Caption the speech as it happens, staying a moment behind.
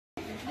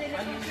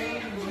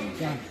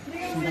Yan.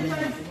 Sandali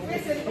lang.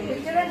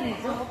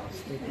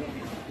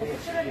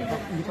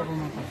 Hindi pa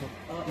pumapasok.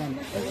 Yan.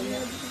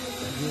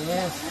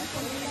 Yes.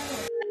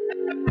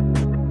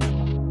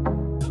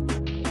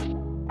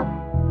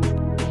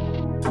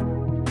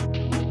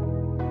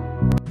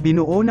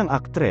 Binuo ng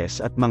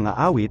aktres at mga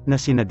awit na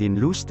si Nadine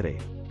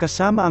Lustre,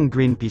 kasama ang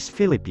Greenpeace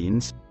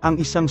Philippines, ang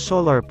isang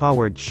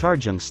solar-powered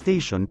charging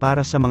station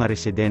para sa mga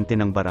residente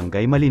ng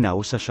Barangay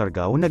Malinaw sa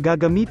Siargao na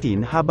gagamitin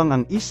habang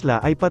ang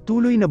isla ay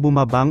patuloy na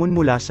bumabangon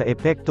mula sa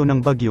epekto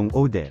ng bagyong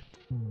Odette.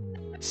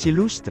 Si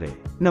Lustre,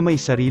 na may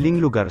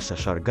sariling lugar sa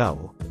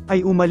Siargao,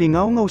 ay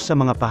umalingaw-ngaw sa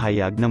mga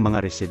pahayag ng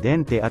mga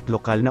residente at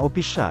lokal na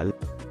opisyal,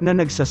 na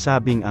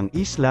nagsasabing ang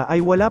isla ay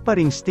wala pa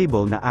ring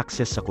stable na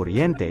access sa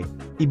kuryente.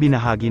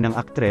 Ibinahagi ng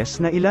aktres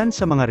na ilan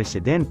sa mga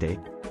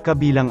residente,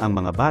 kabilang ang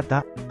mga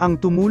bata, ang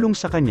tumulong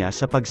sa kanya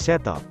sa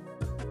pag-setup.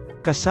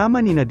 Kasama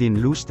ni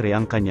Nadine Lustre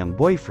ang kanyang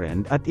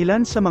boyfriend at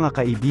ilan sa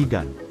mga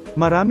kaibigan.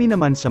 Marami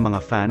naman sa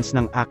mga fans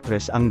ng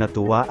aktres ang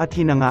natuwa at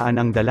hinangaan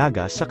ang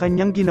dalaga sa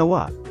kanyang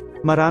ginawa.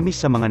 Marami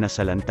sa mga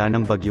nasalanta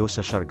ng bagyo sa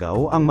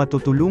Siargao ang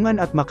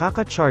matutulungan at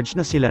makaka-charge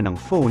na sila ng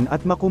phone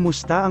at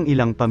makumusta ang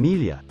ilang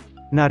pamilya.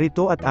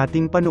 Narito at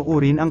ating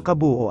panuurin ang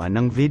kabuuan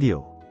ng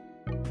video.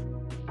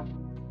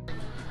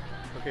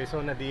 Okay,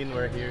 so Nadine,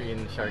 we're here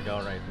in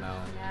Siargao right now.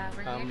 Yeah,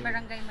 we're here in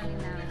Barangay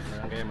Malinaw.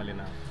 Barangay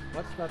Malinaw.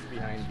 What's that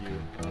behind you?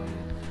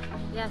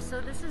 Yeah, so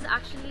this is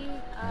actually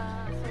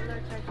a solar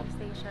charging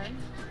station.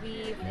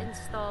 We've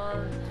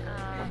installed,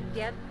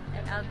 Deb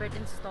and Albert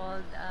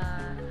installed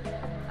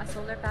a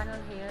solar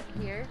panel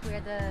here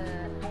where the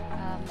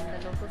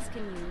locals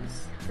can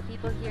use. The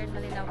people here in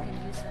Malinaw can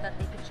use so that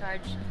they can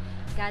charge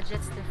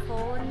gadgets, their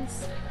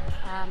phones,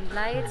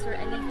 lights, or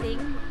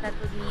anything that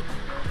would need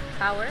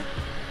power.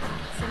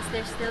 Since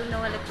there's still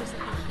no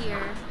electricity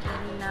here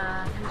in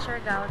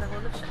Siargao,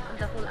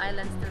 the whole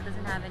island still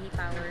doesn't have any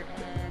power,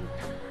 and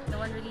no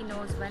one really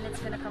knows when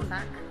it's gonna come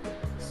back.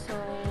 So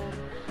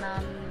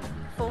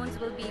phones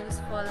will be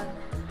useful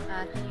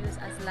to use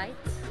as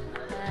lights,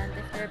 and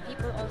if there are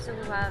people also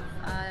who have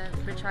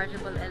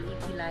rechargeable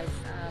LED lights,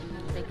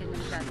 they can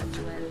use that as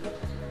well.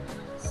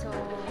 So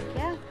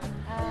yeah.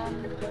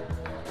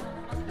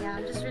 Yeah,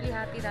 I'm just really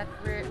happy that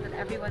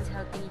everyone's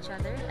helping each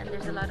other, and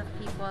there's a lot of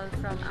people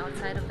from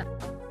outside of the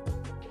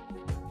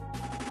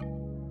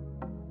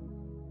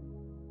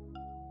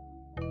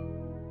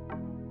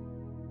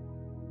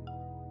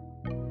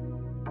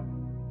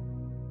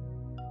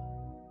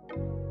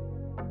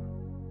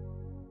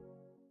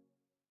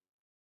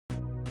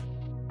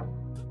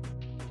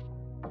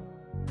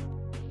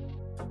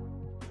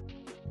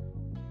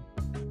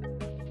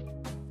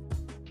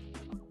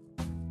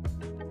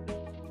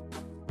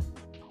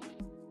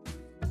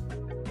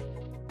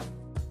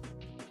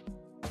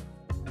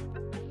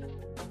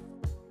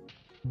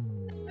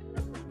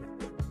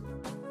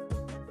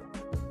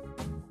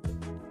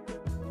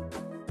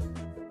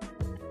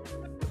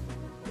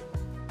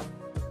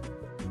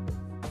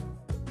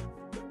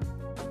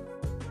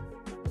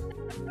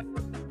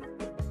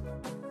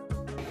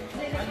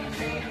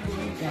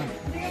Yan.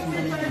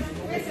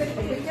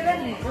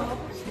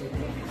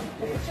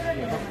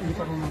 Sandali lang. Hindi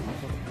pa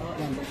pumapasok.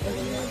 Yan.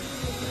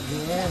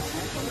 Yes.